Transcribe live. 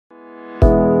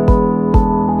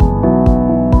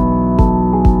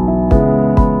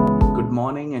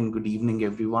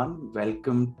everyone.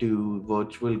 Welcome to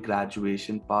virtual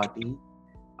graduation party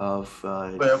of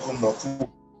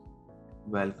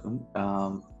welcome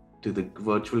to the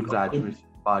virtual graduation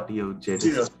party of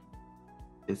Jadesola.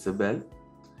 Isabel.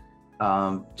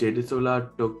 Jadesola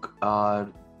took our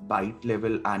Byte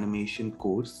level animation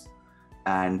course,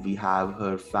 and we have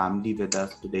her family with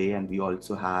us today, and we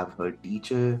also have her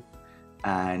teacher,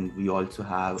 and we also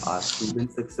have our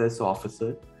student success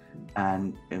officer,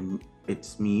 and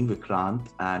it's me, Vikrant,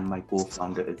 and my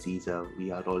co-founder Aziza.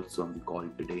 We are also on the call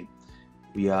today.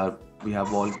 We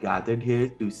have all gathered here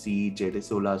to see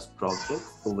Jadesola's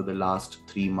progress over the last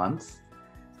 3 months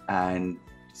and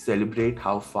celebrate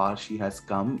how far she has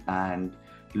come and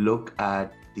look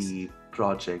at the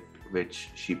project which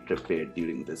she prepared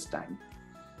during this time.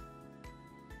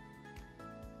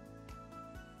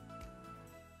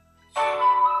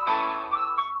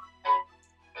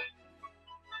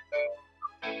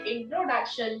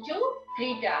 Introduction to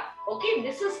Krita. Okay,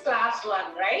 this is class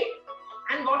 1, right?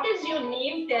 And what is your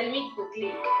name? Tell me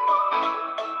quickly.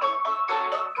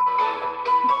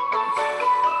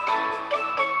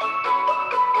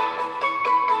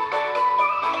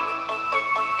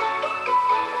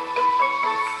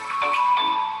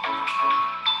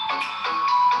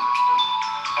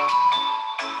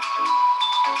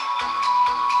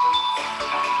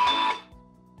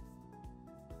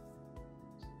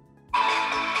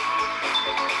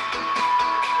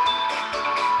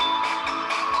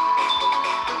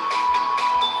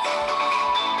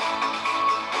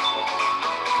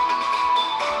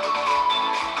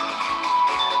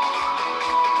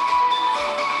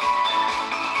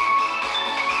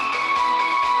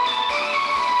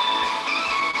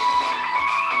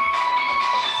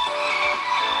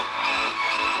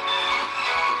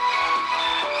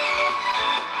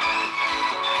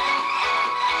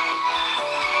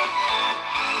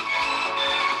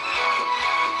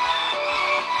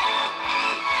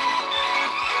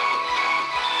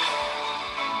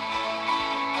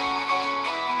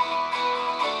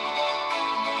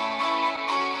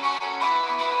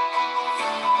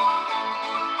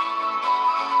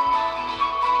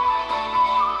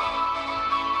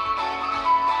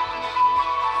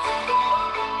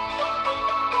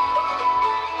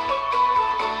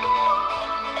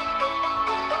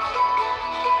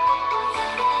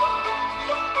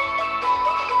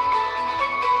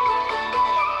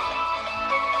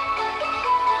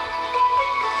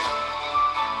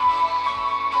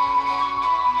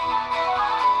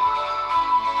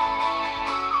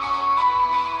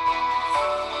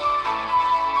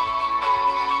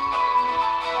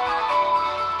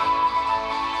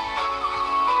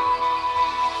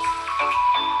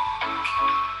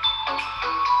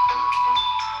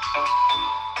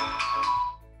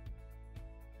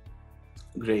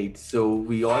 Great. So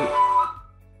we all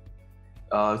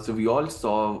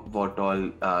saw what all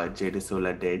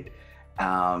Jadesola did.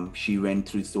 She went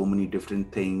through so many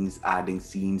different things, adding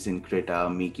scenes in Krita,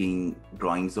 making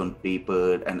drawings on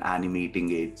paper and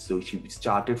animating it. So she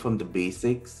started from the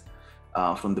basics,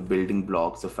 from the building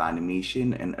blocks of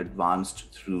animation, and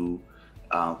advanced through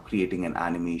creating an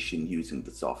animation using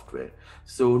the software.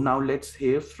 So now let's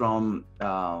hear from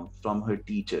her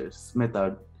teacher,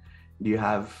 Smita. Do you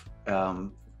have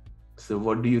so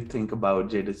what do you think about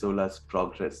Jadesola's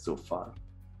progress so far?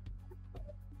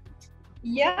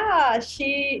 Yeah,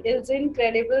 she is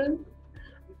incredible.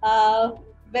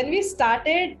 When we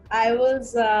started, I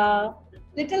was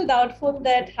little doubtful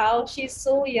that how she's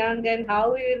so young and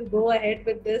how we will go ahead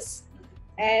with this.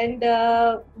 And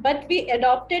but we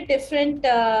adopted different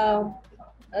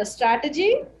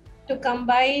strategy to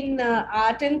combine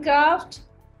art and craft,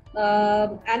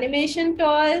 animation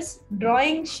toys,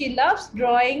 drawing. She loves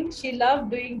drawing. She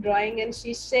loved doing drawing, and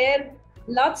she shared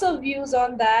lots of views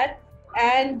on that.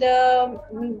 And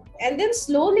then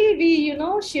slowly we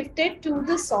shifted to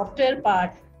the software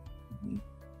part.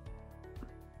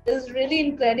 It was really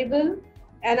incredible,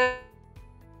 and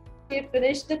she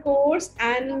finished the course,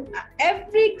 and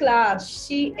every class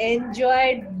she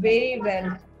enjoyed very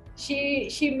well.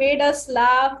 She made us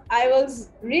laugh. I was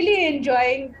really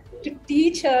enjoying to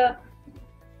teach her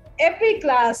every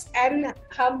class, and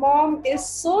her mom is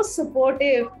so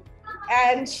supportive,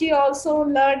 and she also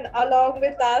learned along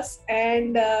with us,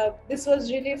 and this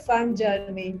was really fun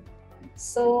journey.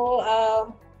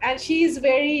 So and she is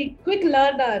very quick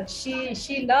learner.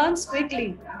 She learns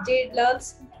quickly. Jade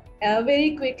learns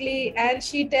very quickly, and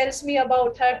she tells me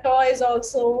about her toys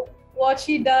also, what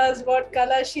she does, what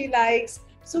color she likes.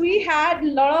 So we had a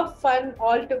lot of fun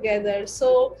all together.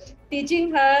 So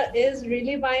teaching her is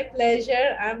really my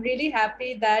pleasure. I'm really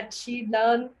happy that she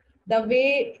learned the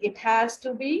way it has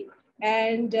to be.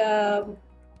 And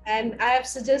and I have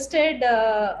suggested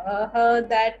her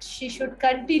that she should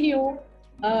continue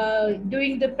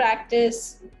doing the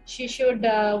practice. She should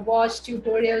watch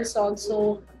tutorials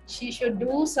also. She should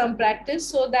do some practice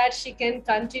so that she can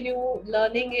continue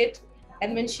learning it.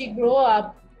 And when she grow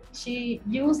up, she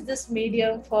use this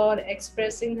medium for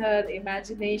expressing her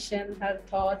imagination, her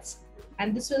thoughts,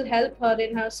 and this will help her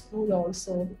in her school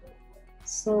also.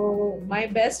 So my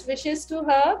best wishes to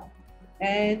her,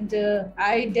 and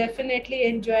I definitely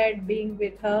enjoyed being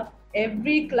with her.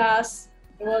 Every class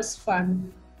was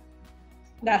fun.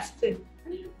 That's it.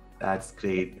 That's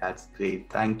great. That's great.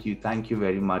 Thank you. Thank you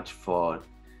very much for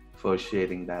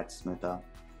sharing that, Smita.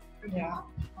 Yeah.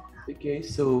 Okay,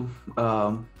 so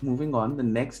moving on, the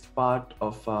next part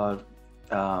of our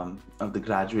of the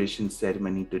graduation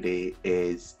ceremony today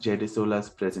is Jadesola's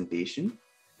presentation.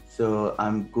 So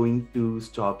I'm going to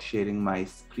stop sharing my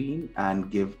screen and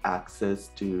give access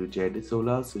to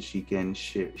Jadesola so she can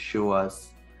show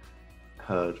us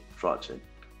her project.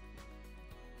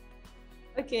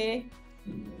 Okay.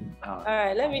 All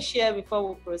right, let me share before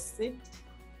we proceed.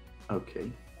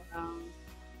 Okay.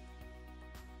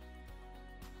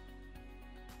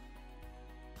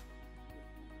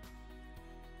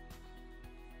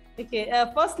 Okay,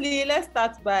 firstly, let's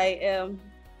start by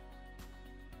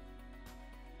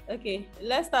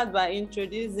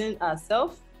introducing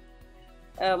ourselves.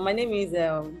 My name is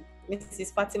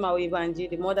Mrs. Fatima Oyebanji,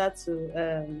 the mother to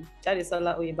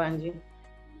Jadesola Oyebanji.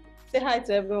 Say hi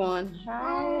to everyone.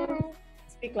 Hi.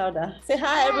 Speak louder. Say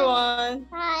hi, everyone.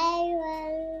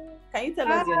 Hi. Can you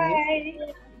tell us your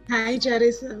name? Hi,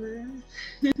 Jadesola.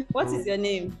 What is your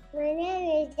name? My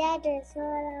name is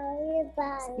Jadesola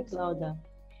Oyebanji. Speak louder.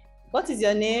 What is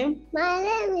your name? My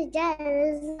name is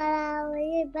Jadesola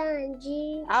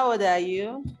Oyebanji. How old are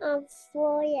you? I'm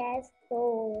 4 years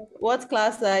old. What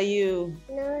class are you?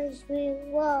 Nursery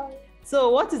 1. So,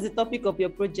 what is the topic of your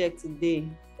project today?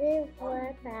 Save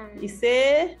water. You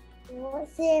say?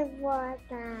 Save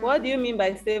water. What do you mean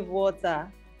by save water?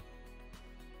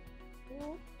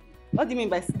 What do you mean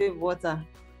by save water?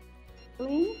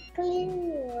 Clean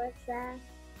water.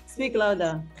 Speak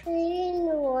louder. Clean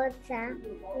water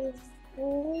is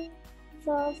good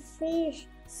for fish.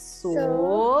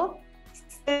 So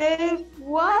save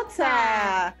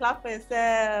water. Clap for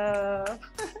yourself.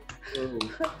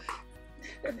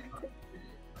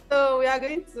 So we are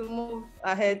going to move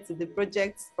ahead to the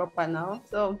project proper now.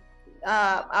 So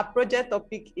our project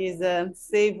topic is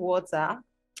Save Water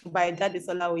by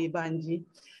Jadesola Oyebanji.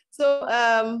 So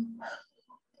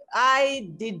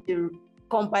I did the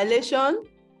compilation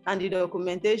and the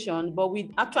documentation, but we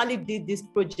actually did this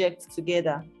project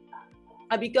together.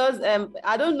 Because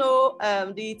I don't know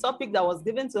the topic that was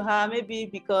given to her, maybe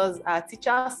because our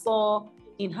teacher saw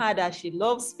in her that she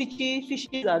loves fishes,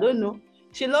 I don't know.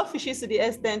 She loves fishes to the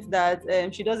extent that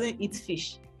she doesn't eat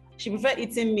fish. She prefers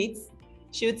eating meat.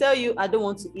 She will tell you, I don't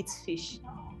want to eat fish.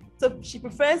 So she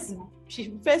prefers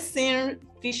seeing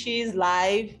fishes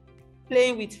live,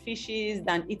 playing with fishes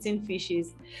than eating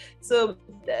fishes. So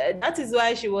that is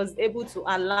why she was able to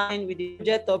align with the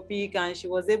project topic, and she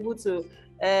was able to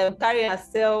carry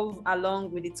herself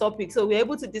along with the topic. So we're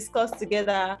able to discuss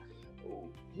together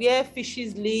where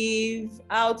fishes live,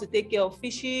 how to take care of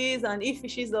fishes, and if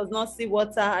fishes does not see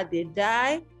water, they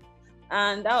die.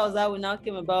 And that was how we now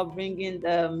came about bringing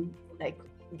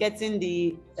getting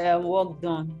the work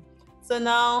done. So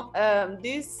now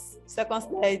this second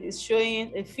slide is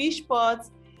showing a fish pot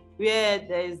where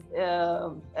there's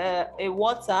a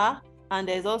water, and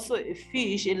there's also a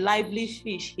fish, a lively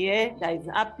fish here that is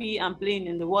happy and playing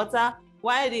in the water,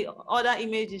 while the other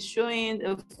image is showing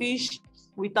a fish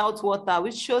without water,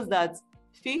 which shows that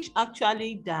fish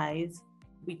actually dies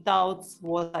without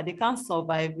water. They can't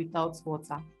survive without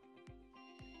water.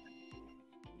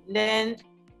 Then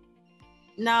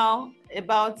now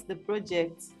about the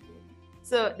project.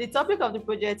 So the topic of the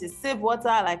project is save water,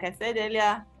 like I said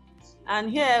earlier.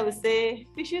 And here we say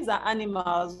fishes are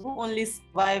animals who only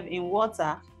survive in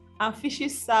water, and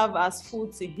fishes serve as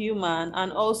food to humans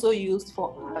and also used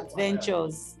for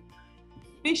adventures.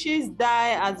 Fishes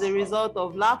die as a result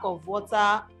of lack of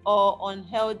water or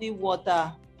unhealthy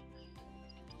water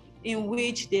in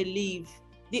which they live.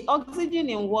 The oxygen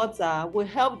in water will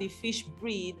help the fish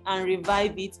breathe and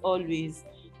revive it always.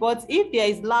 But if there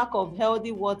is lack of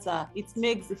healthy water, it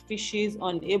makes the fishes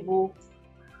unable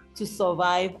to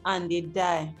survive and they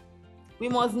die. We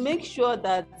must make sure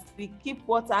that we keep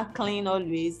water clean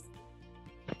always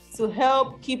to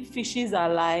help keep fishes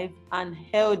alive and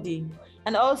healthy.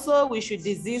 And also we should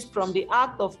desist from the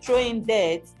act of throwing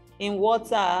dirt in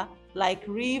water like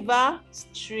river,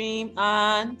 stream,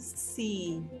 and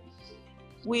sea.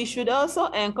 We should also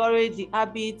encourage the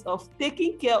habit of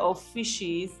taking care of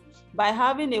fishes by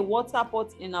having a water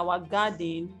pot in our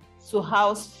garden to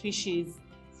house fishes.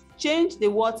 Change the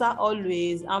water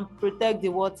always and protect the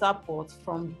water pot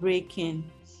from breaking.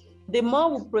 The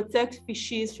more we protect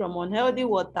fishes from unhealthy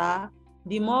water,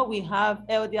 the more we have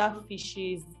healthier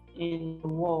fishes in the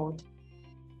world.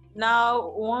 Now,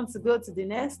 we want to go to the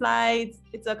next slide.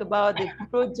 We talk about the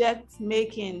project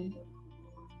making.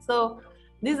 So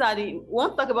we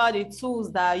want to talk about the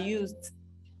tools that are used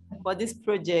for this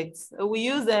project. We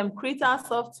use Krita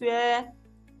software,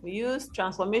 we use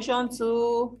transformation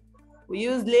tool, we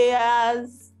use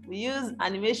layers, we use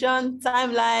animation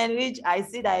timeline, which I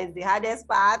see that is the hardest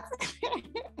part.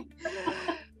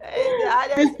 It's the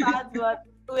hardest part, but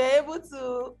we're able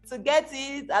to get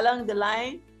it along the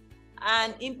line,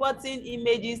 and importing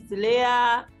images to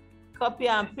layer, copy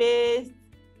and paste,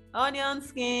 onion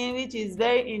skin, which is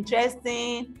very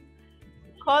interesting,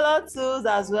 color tools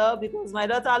as well, because my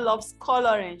daughter loves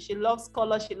coloring. She loves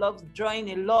color, she loves drawing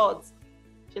a lot.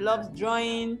 She loves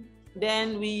drawing.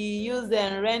 Then we use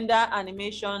the render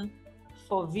animation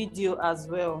for video as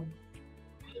well.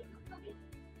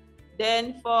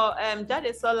 Then for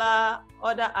Jadesola,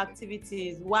 other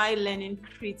activities while learning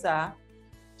Krita,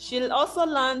 she'll also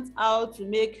learn how to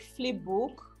make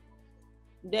flipbook,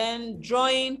 then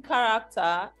drawing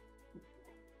character.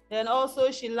 Then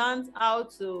also she learns how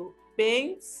to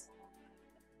paint,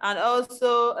 and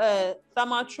also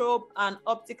thermotrope and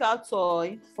optical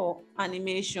toy for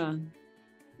animation.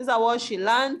 These are what she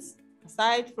learned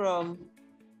aside from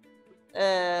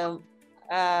the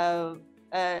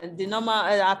normal,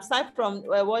 aside from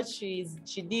what she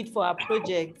did for her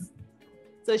project.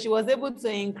 So she was able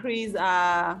to increase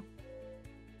her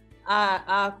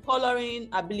coloring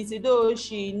ability, though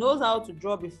she knows how to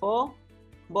draw before,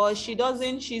 but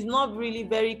she's not really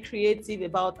very creative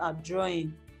about her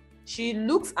drawing. She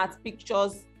looks at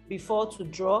pictures before to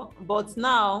draw, but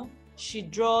now she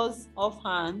draws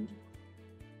offhand.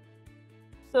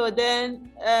 So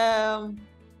then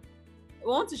we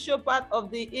want to show part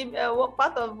of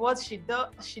what she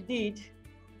did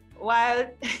while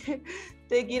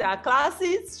taking her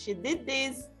classes. She did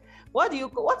this. What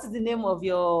is the name of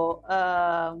your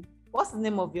what's the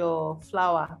name of your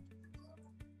flower?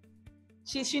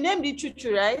 She named it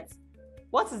Chuchu, right?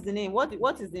 What is the name? What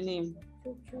is the name?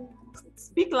 Chuchu.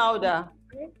 Speak louder.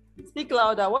 Speak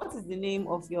louder. What is the name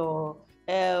of your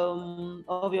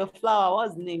flower?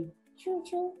 What's the name?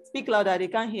 Chuchu. Speak louder. They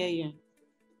can't hear you.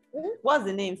 What's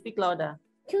the name? Speak louder.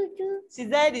 Chuchu. She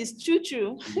said it's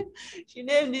Chuchu. She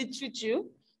named it Chuchu.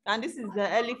 And this is the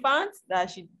elephant that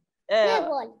she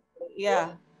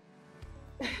yeah.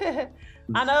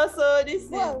 And also this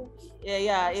is a boat.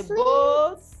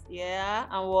 Yeah.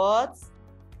 And what?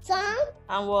 Sun.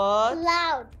 And what?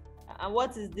 Cloud. And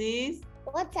what is this?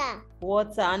 Water.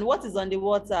 Water. And what is on the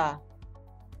water?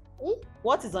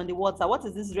 What is on the water? What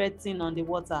is this red thing on the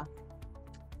water?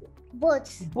 Boat.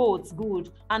 Boat.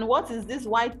 Good. And what is this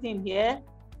white thing here?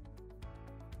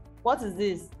 What is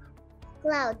this?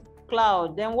 Cloud.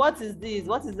 Cloud. Then what is this?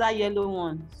 What is that yellow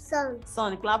one? Sun.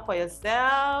 Sun. Clap for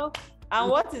yourself. And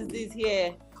what is this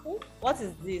here? What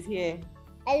is this here?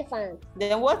 Elephant.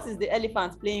 Then what is the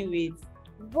elephant playing with?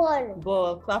 Ball.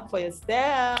 Ball. Clap for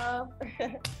yourself.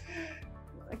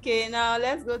 Okay, now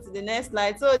let's go to the next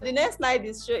slide. So the next slide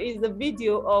is the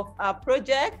video of our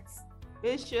project.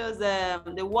 It shows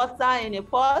the water in a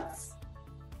pot,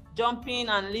 jumping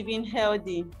and living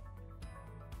healthy.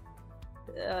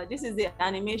 This is the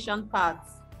animation part.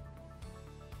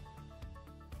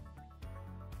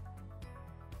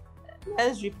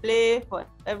 Let's replay for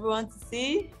everyone to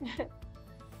see.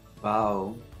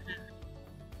 Wow.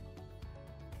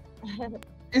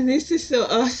 And this is so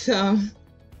awesome.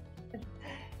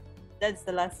 That's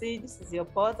the lassie. This is your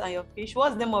pot and your fish.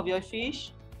 What's the name of your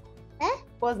fish?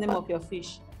 What's the name of your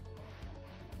fish?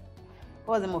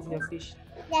 What's the name of your fish?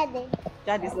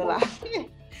 Jadesola.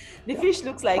 The fish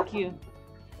looks like you.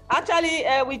 Actually,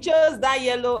 we chose that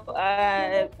yellow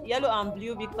and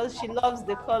blue because she loves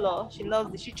the color.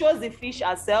 She chose the fish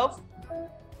herself.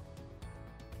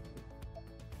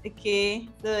 Okay,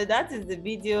 so that is the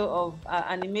video of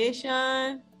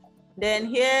animation. Then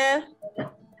here,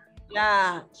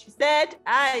 yeah, she said,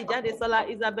 I, Jadesola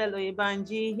Isabel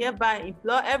Oyebanji, hereby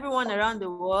implore everyone around the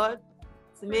world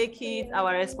to make it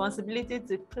our responsibility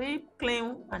to keep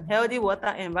clean and healthy water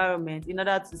environment in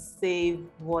order to save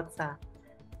water.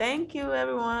 Thank you,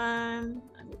 everyone.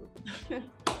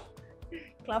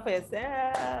 Clap for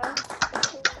yourself.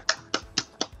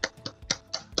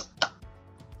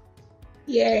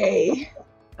 Yay.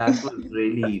 That was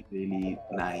really, really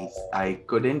nice.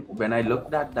 When I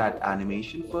looked at that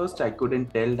animation first, I couldn't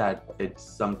tell that it's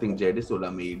something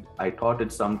Jadesola made. I thought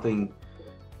it's something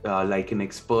like an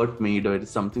expert made or it's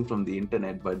something from the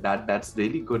internet, but that's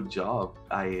really good job.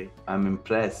 I'm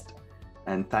impressed.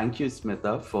 And thank you,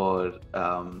 Smita, for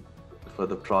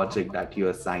the project that you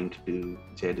assigned to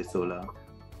Jadesola.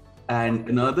 And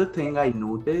another thing I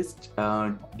noticed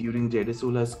during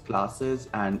Jadesola's classes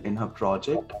and in her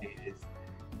project is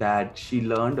that she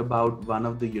learned about one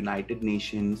of the United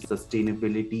Nations Sustainable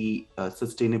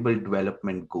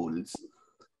Development Goals.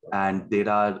 And there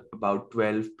are about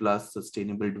 12 plus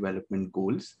Sustainable Development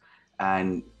Goals.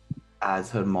 And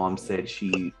as her mom said,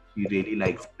 she really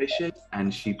likes fishes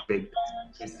and she picked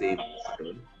to save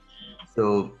water.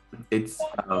 So it's,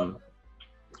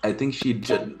 I think she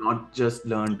not just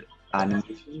learned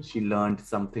animation, she learned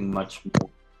something much more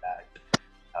that,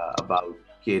 about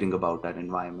caring about our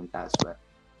environment as well.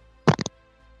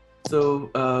 So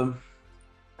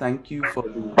thank you for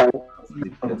the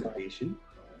presentation.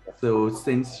 So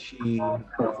since she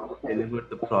delivered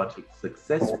the project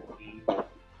successfully,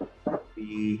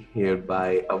 we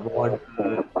hereby award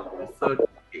her a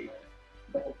certificate.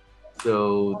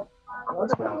 So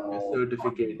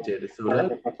certificate,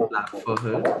 Jadesola, clap for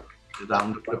her. A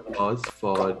round of applause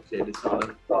for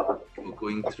Jadesola for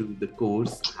going through the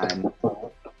course and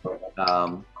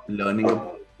learning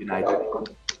about United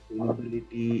Nations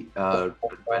sustainability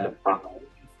development,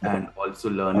 and also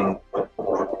learning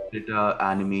Krita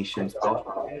animation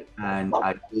software. And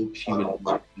I hope she will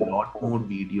make a lot more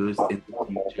videos in the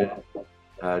future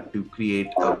to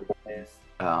create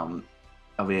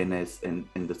awareness in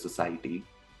the society.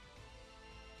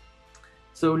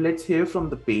 So let's hear from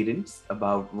the parents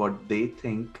about what they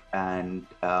think and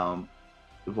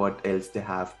what else they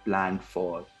have planned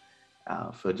for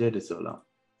Jadesola.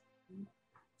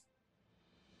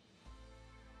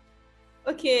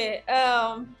 Okay.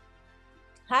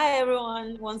 Hi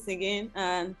everyone, once again,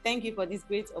 and thank you for this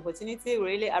great opportunity.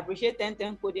 Really appreciate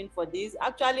 1010 coding for this.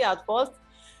 Actually, at first,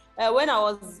 when I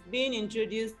was being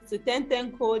introduced to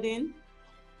 1010 coding,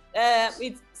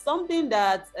 it's something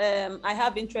that I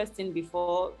have interest in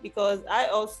before, because I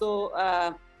also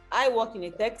I work in a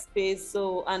tech space,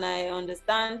 so, and I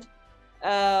understand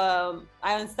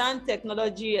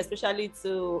technology, especially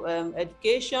to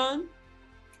education,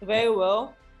 very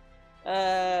well.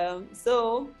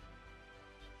 So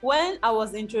when I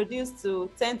was introduced to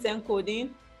 1010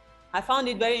 coding, I found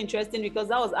it very interesting because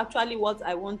that was actually what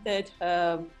I wanted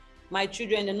my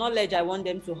children, the knowledge I want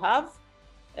them to have.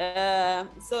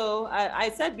 So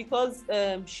I said, because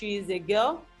she is a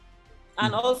girl,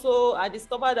 and also I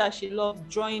discovered that she loves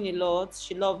drawing a lot.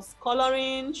 She loves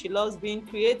coloring. She loves being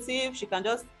creative. She can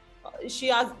just, she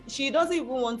doesn't even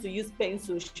want to use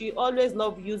pencil. She always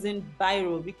loves using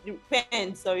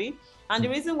pen, sorry. And the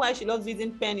reason why she loves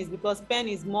using pen is because pen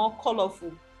is more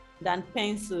colorful than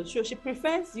pencil. So she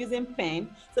prefers using pen.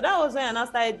 So that was when I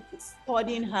started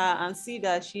studying her and see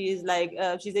that she is like,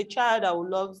 she's a child that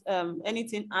loves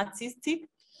anything artistic,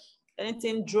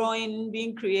 anything drawing,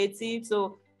 being creative.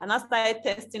 So, and I started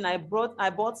testing. I bought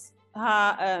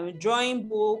her drawing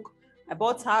book. I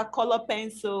bought her color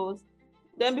pencils.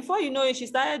 Then before you know it, she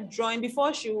started drawing.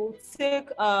 Before she would take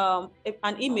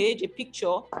an image, a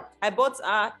picture, I bought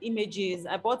her images.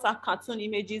 I bought her cartoon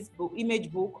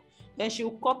image book. Then she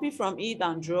will copy from it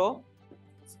and draw.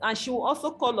 And she will also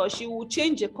color. She will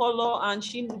change the color, and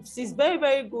she's very,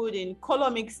 very good in color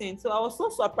mixing. So I was so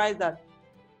surprised that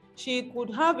she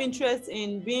could have interest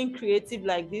in being creative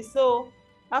like this. So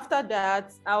after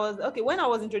that, I was, okay, when I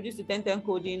was introduced to 1010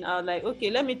 coding, I was like, okay,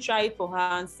 let me try it for her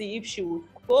and see if she would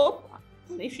cope.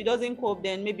 If she doesn't cope,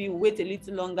 then maybe wait a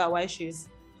little longer while she's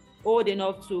old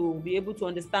enough to be able to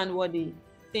understand what the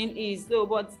thing is. So,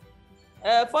 but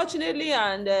fortunately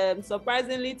and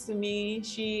surprisingly to me,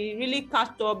 she really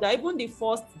caught up. That even the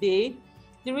first day,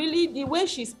 the way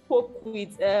she spoke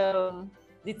with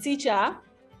the teacher,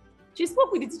 she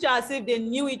spoke with the teacher as if they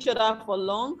knew each other for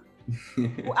long.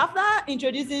 After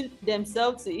introducing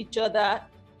themselves to each other,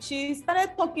 she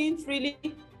started talking freely.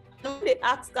 And when they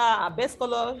asked her best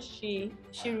color, she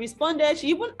responded. She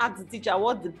even asked the teacher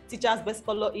what the teacher's best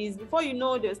color is. Before you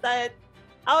know, they started.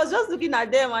 I was just looking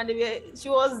at them, and she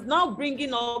was now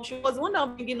bringing up. She was one now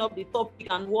bringing up the topic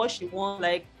and what she wants.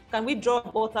 Like, can we draw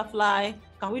butterfly?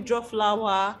 Can we draw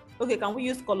flower? Okay, can we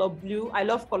use color blue? I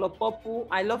love color purple.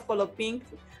 I love color pink.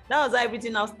 That was how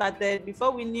everything now started. Before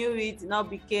we knew it, now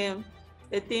became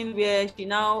a thing where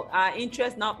her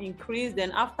interest now increased.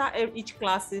 Then after each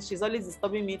classes, she's always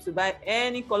disturbing me to buy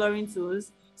any coloring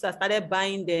tools. So I started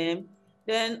buying them.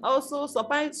 Then also,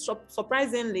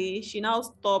 surprisingly, she now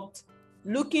stopped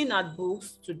looking at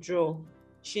books to draw.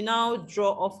 She now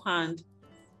draw offhand.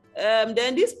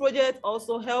 Then this project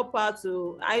also help her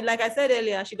to, like I said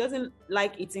earlier, she doesn't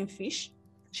like eating fish.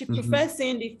 She prefers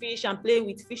seeing the fish and playing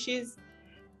with fishes.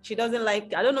 She doesn't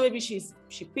like, I don't know, maybe she's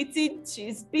pitying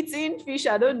fish,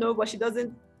 I don't know, but she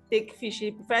doesn't take fish.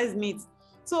 She prefers meat.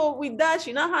 So with that,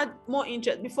 she now had more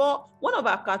interest. Before, one of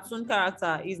our cartoon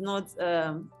character is not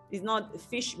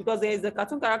fish, because there is a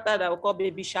cartoon character that we call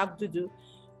Baby Shark Doodoo.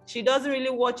 She doesn't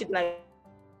really watch it like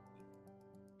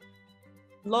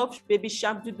love Baby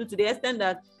Shark Doodoo to the extent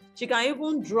that she can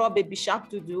even draw Baby Shark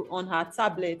Doodoo on her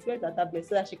tablet. Where's her tablet?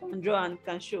 So that she can draw and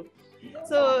can show.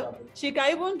 So she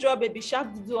can even draw Baby Shark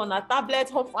Doodoo on her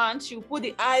tablet, offhand. She'll put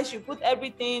the eyes, she'll put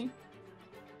everything.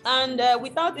 And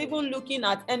without even looking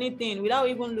at anything, without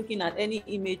even looking at any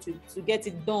image to get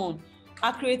it done,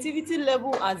 her creativity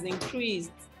level has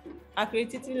increased. Her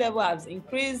creativity level has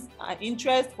increased. Her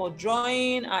interest for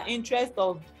drawing, her interest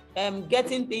of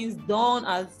getting things done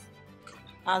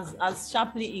has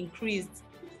sharply increased.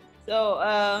 So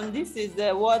this is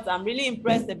what I'm really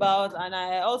impressed about. And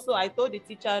I told the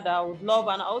teacher that I would love,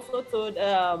 and I also told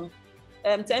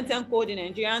 1010 Code, the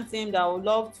Nigerian team, that I would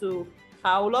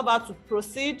love her to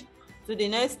proceed to the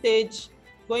next stage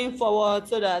going forward,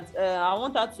 so that I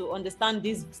want her to understand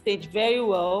this stage very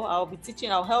well.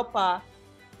 I'll help her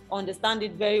understand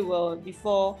it very well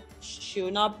before she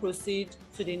will now proceed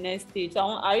to the next stage. So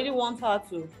I really want her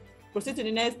to proceed to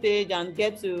the next stage and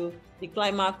get to the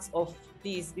climax of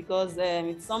this, because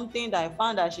it's something that I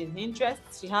found that she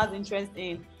has interest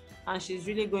in, and she's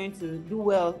really going to do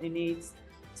well in it.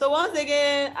 So once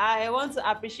again, I want to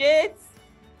appreciate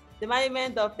the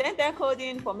management of 1010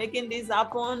 Coding for making this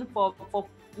happen, for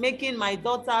making my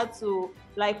daughter to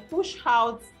push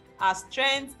out her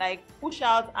strength, push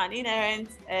out an inherent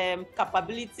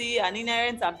capability, an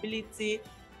inherent ability,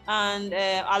 and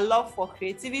a love for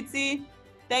creativity.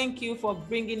 Thank you for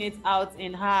bringing it out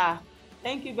in her.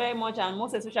 Thank you very much, and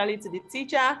most especially to the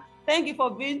teacher. Thank you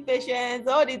for being patient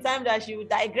all the time that she would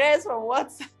digress from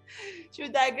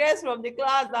the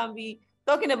class and be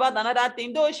talking about another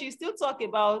thing, though she still talk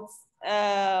about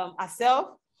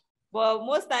herself, but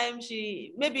most times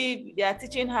maybe they are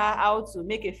teaching her how to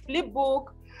make a flip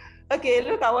book. Okay,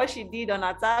 look at what she did on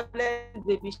her tablet,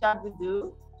 Baby Shark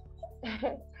do.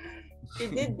 She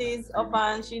did this up,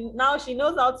 and she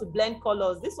knows how to blend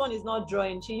colors. This one is not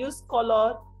drawing. She used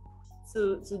color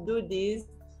to do this.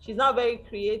 She's not very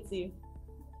creative.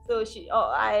 So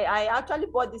I actually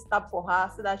bought this tab for her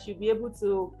so that she'll be able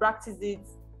to practice it.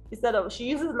 She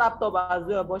uses laptop as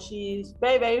well, but she's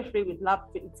very, very free with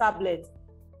tablet.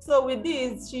 So with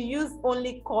this, she used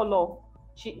only color.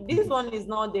 This one is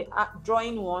not the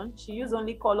drawing one. She used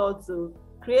only color to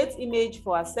create image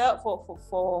for herself,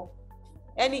 for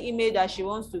any image that she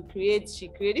wants to create.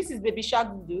 This is Baby Shark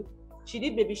Doodoo. She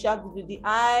did Baby Shark Doodoo, the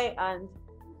eye and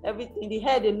everything, the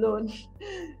head alone.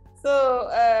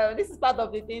 So this is part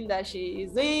of the thing that she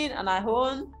is doing on her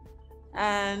own.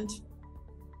 And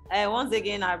once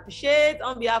again, I appreciate,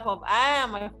 on behalf of I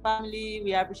and my family,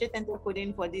 we appreciate 1010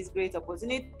 Coding for this great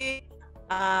opportunity.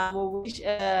 We wish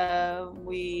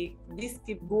this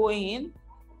keep going.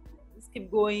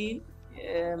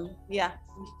 Yeah,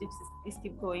 this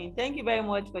keep going. Thank you very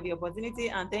much for the opportunity,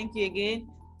 and thank you again,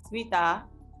 Smita,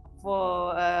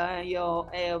 for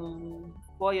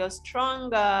your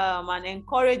strong and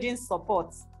encouraging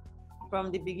support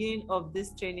from the beginning of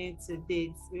this training to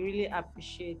date. We really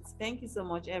appreciate. Thank you so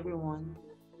much, everyone.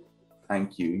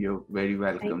 Thank you. You're very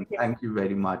welcome. Thank you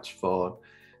very much for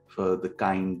the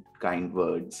kind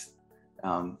words.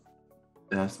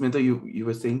 Smita, you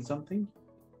were saying something?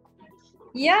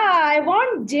 Yeah, I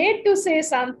want Jade to say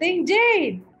something.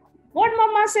 Jade, what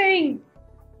Mama saying?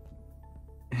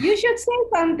 You should say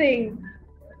something.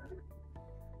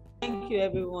 Thank you,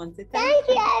 everyone. Thank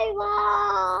you,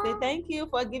 everyone. Say thank you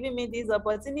for giving me this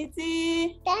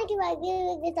opportunity. Thank you for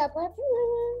giving me this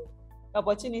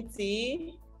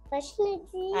opportunity.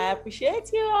 I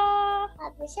appreciate you all. I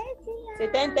appreciate you. Say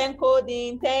 1010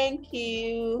 Coding. Thank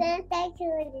you. Thank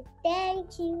you.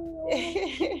 Thank you.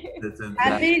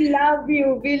 And we love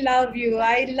you. We love you.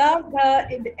 I love her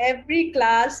in every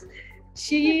class.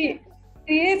 She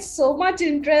creates so much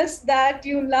interest that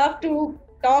you love to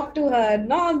talk to her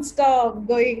non-stop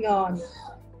going on.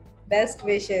 Best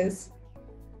wishes.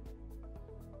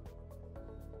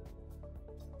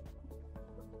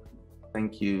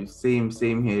 Thank you. Same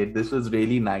here. This was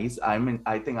really nice.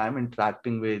 I think I'm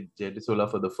interacting with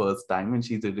Jadesola for the first time, and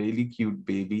she's a really cute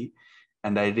baby.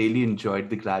 And I really enjoyed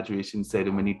the graduation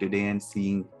ceremony today and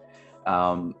seeing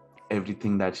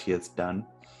everything that she has done.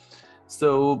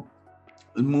 So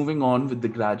moving on with the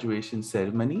graduation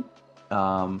ceremony,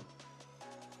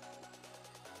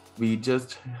 we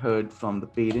just heard from the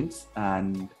parents,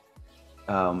 and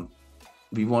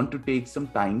we want to take some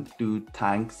time to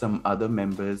thank some other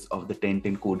members of the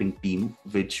 1010 coding team,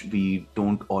 which we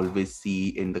don't always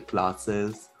see in the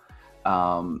classes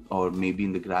or maybe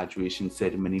in the graduation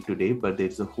ceremony today, but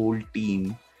there's a whole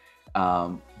team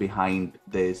behind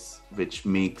this, which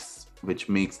makes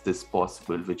this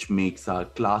possible, which makes our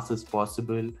classes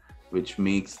possible, which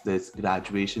makes this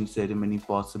graduation ceremony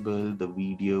possible, the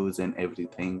videos and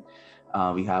everything.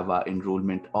 We have our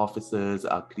enrollment officers,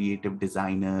 our creative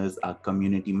designers, our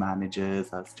community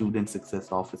managers, our student success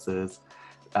officers,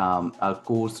 our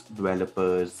course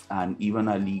developers, and even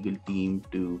our legal team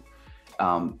to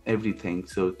everything.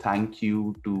 So thank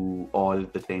you to all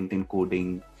the 1010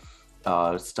 coding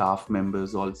staff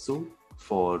members also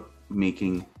for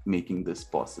making this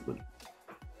possible.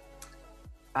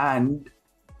 And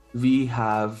we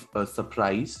have a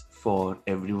surprise for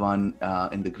everyone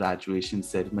in the graduation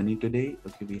ceremony today.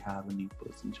 Okay, we have a new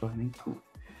person joining. Cool.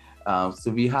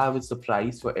 So we have a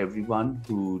surprise for everyone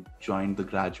who joined the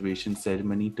graduation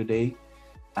ceremony today.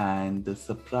 And the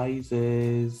surprise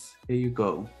is, here you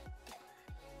go.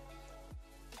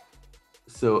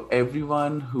 So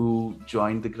everyone who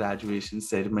joined the graduation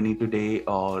ceremony today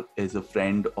or is a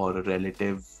friend or a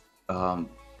relative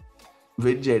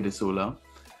with Jadesola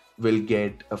will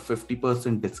get a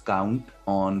 50% discount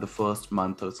on the first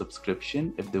month of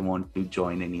subscription if they want to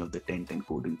join any of the 1010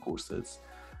 coding courses.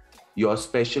 Your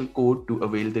special code to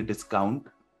avail the discount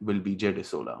will be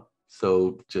Jadesola.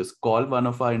 So just call one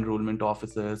of our enrollment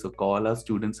officers or call our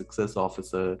student success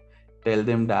officer. Tell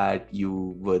them that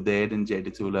you were there in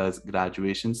Jadesola's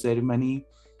graduation ceremony,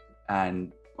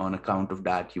 and on account of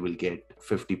that, you will get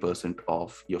 50%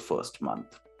 off your first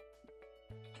month.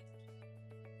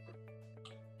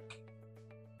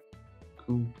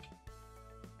 Cool.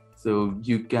 So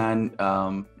you can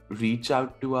reach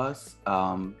out to us.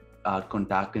 Our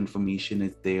contact information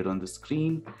is there on the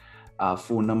screen. Our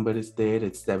phone number is there.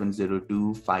 It's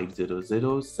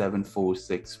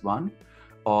 702-500-7461.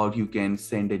 Or you can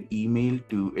send an email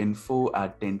to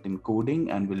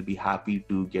info@1010coding, and we'll be happy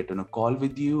to get on a call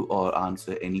with you or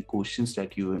answer any questions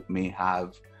that you may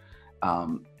have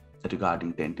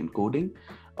regarding 1010 coding.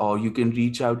 Or you can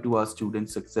reach out to our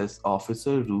student success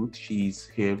officer, Ruth. She's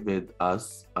here with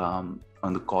us on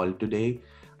the call today.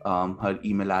 Her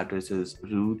email address is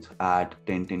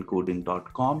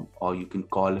ruth@1010coding.com, or you can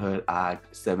call her at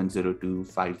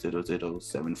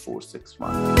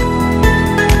 702-500-7461.